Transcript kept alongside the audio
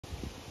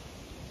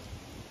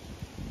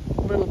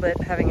little bit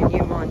having a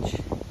new munch.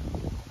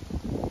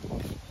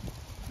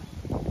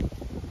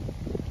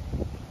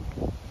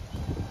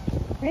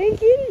 Hey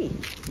kitty!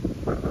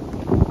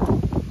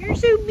 You're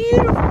so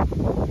beautiful!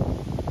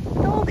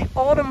 All the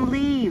autumn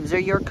leaves are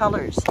your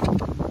colors.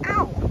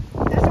 Ow!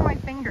 Those are my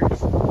fingers.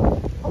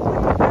 Oh,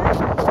 look at that!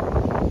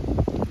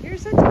 You're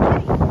such a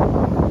kitty!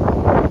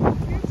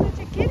 You're such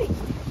a kitty!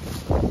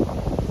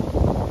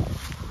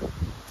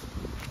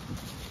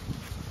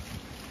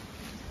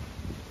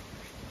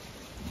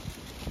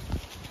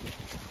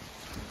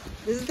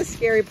 This is the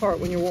scary part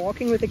when you're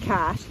walking with a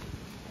cat.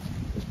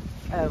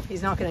 Oh,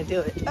 he's not going to do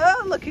it.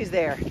 Oh, look who's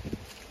there.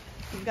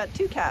 You've got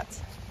two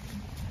cats.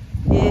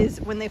 Is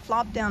when they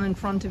flop down in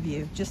front of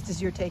you, just as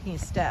you're taking a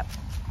step.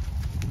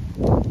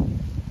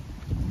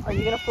 Are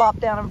you going to flop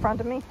down in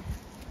front of me?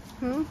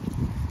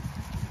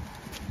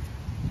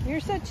 You're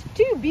such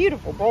two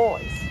beautiful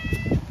boys.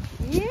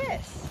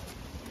 Yes.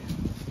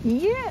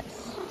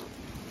 Yes.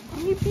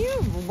 You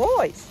beautiful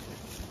boys.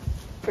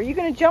 Are you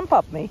going to jump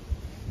up me?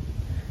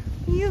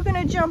 Are you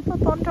going to jump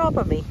up on top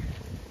of me?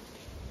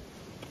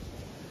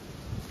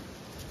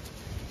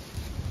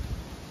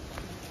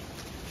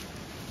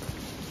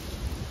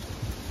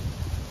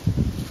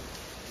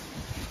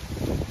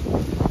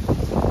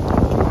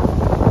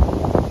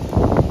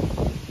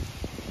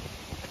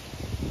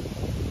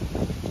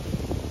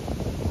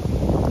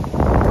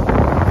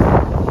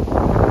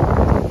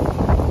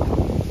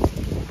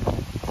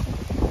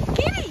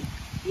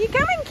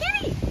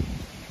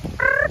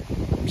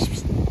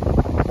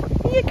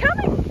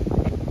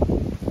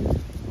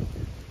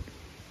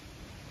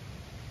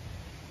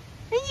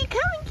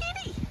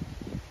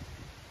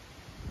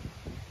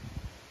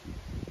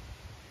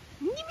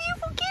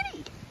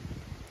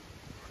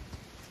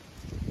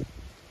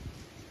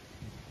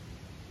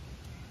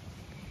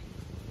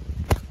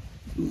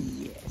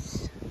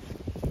 Yes.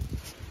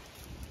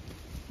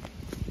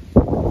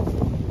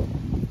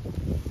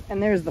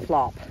 And there's the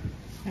flop.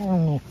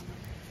 Oh.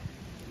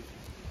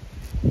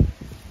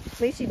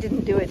 At least you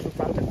didn't do it in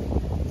front of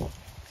me,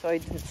 so I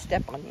didn't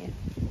step on you.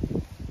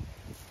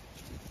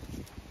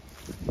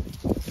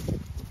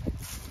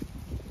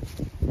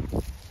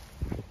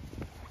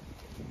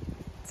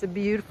 It's a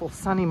beautiful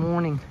sunny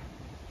morning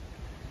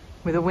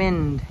with a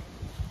wind,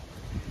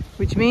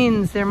 which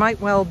means there might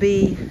well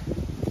be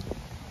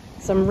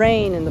some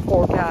rain in the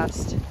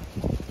forecast.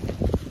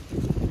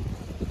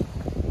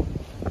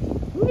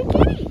 Hey,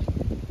 kitty!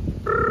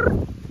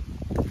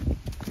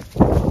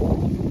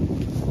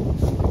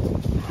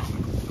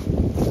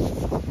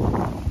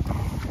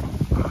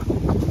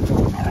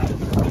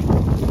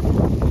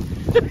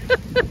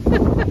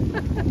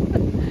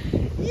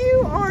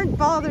 You aren't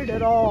bothered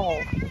at all.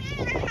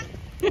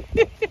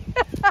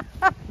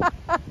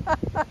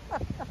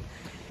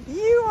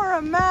 You are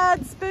a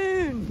mad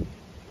spoon.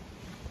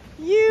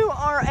 You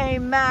are a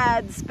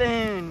mad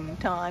spoon.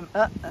 Time.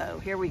 Uh-oh,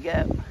 here we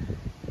go.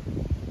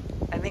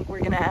 I think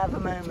we're gonna have a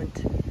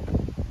moment.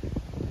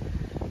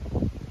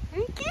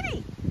 Hey,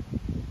 kitty!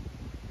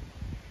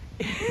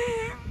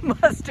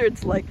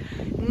 Mustard's like,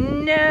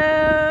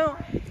 no,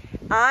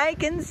 I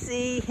can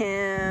see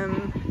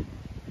him.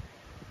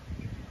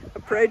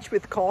 Approach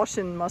with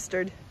caution,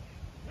 Mustard.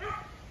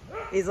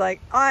 He's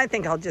like, I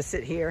think I'll just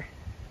sit here.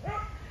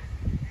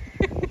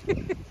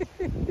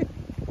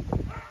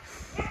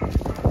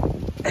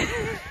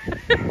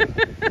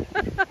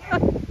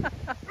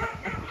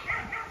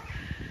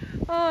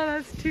 Oh,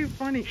 that's too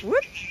funny.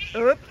 Whoop,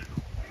 whoop.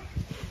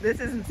 This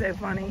isn't so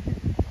funny.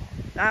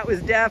 That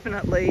was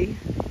definitely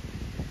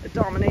a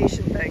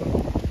domination thing.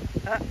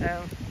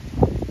 Uh-oh.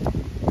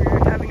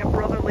 We're having a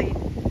brotherly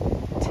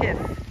tiff.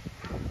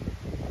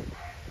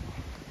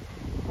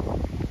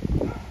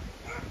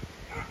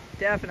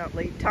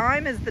 Definitely.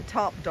 Thyme is the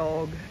top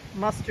dog.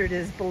 Mustard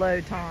is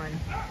below Thyme.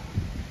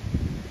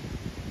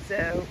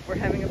 So we're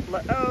having a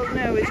oh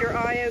no, is your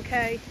eye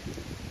okay?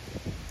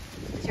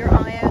 Is your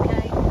eye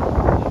okay?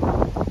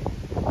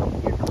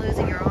 You're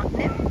closing your eye.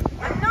 No,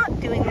 I'm not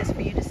doing this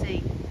for you to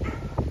see.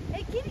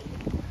 Hey kitty.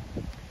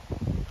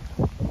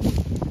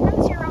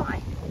 How's your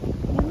eye?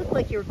 You look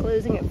like you were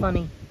closing it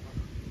funny.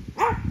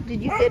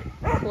 Did you get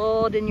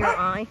clawed in your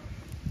eye?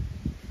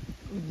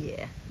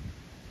 Yeah.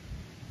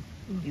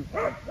 You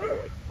good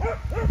boy.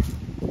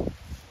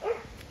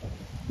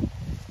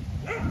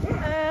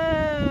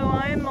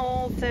 Oh, I'm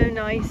all so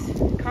nice.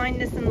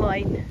 Kindness and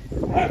light.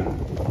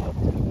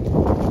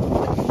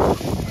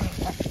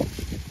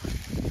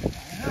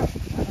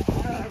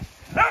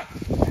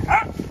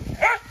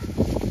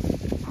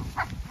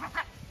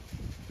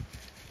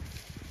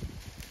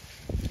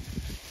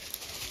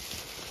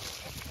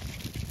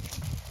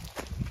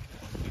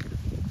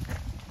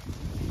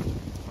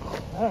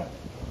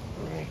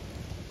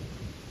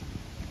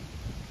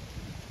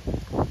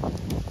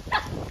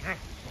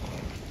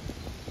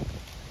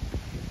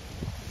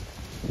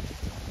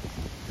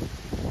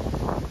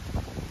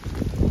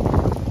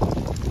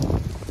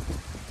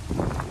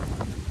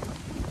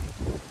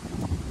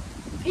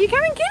 Are you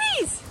coming,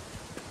 kitties?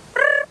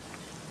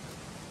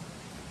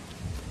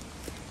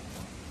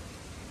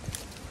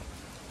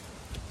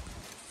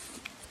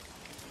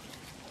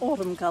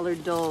 autumn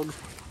colored dog.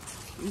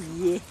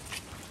 Yeah.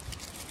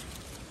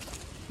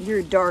 You're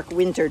a dark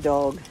winter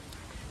dog.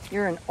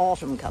 You're an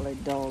autumn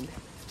colored dog.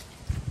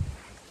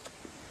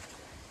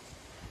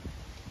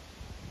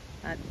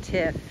 That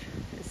tiff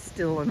is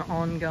still an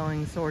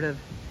ongoing sort of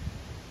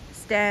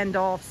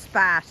standoff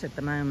spat at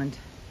the moment.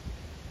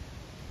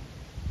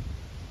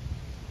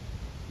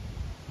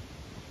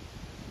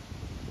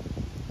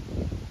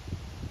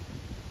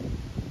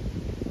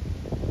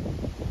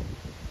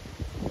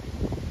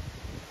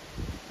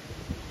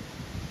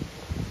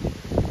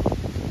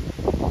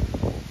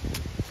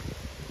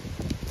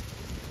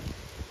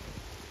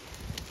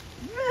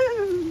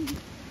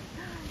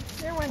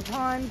 There went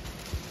time.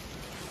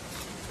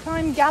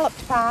 Time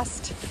galloped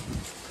past.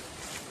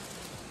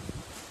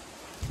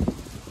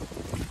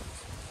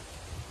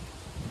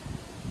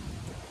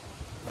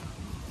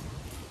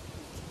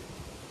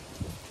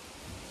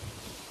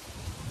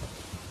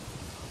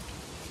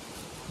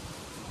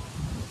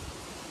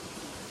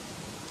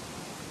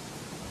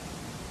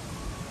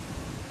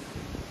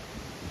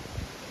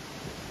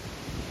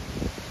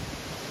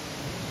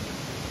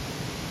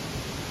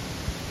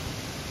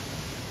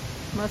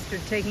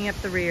 Mustard taking up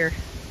the rear.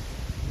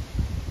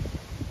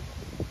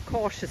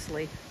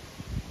 Cautiously.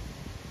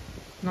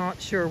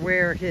 Not sure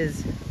where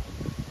his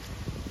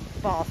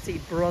bossy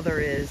brother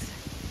is.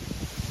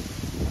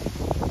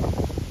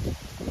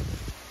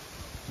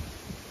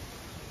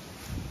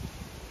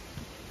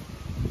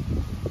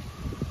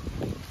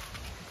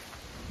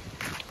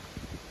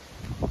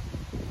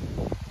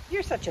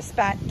 You're such a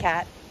spat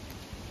cat,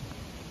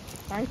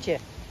 aren't you?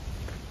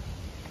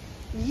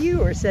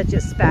 You are such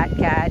a spat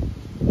cat.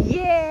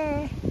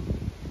 Yeah!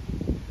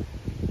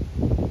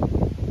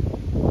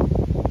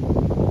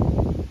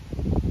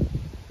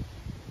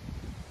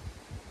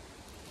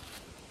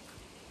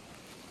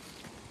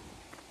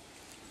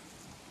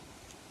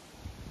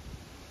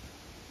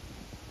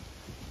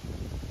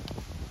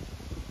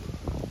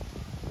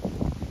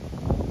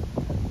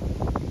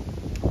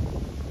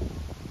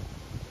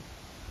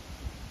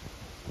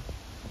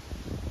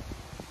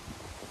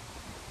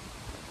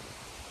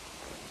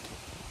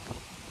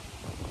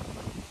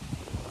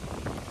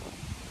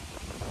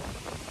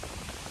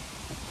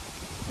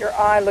 Your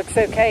eye looks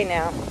okay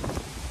now.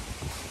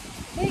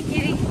 Hey,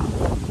 kitty.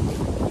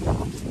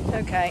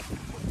 Okay.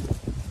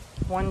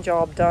 One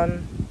job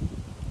done.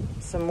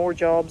 Some more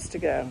jobs to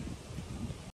go.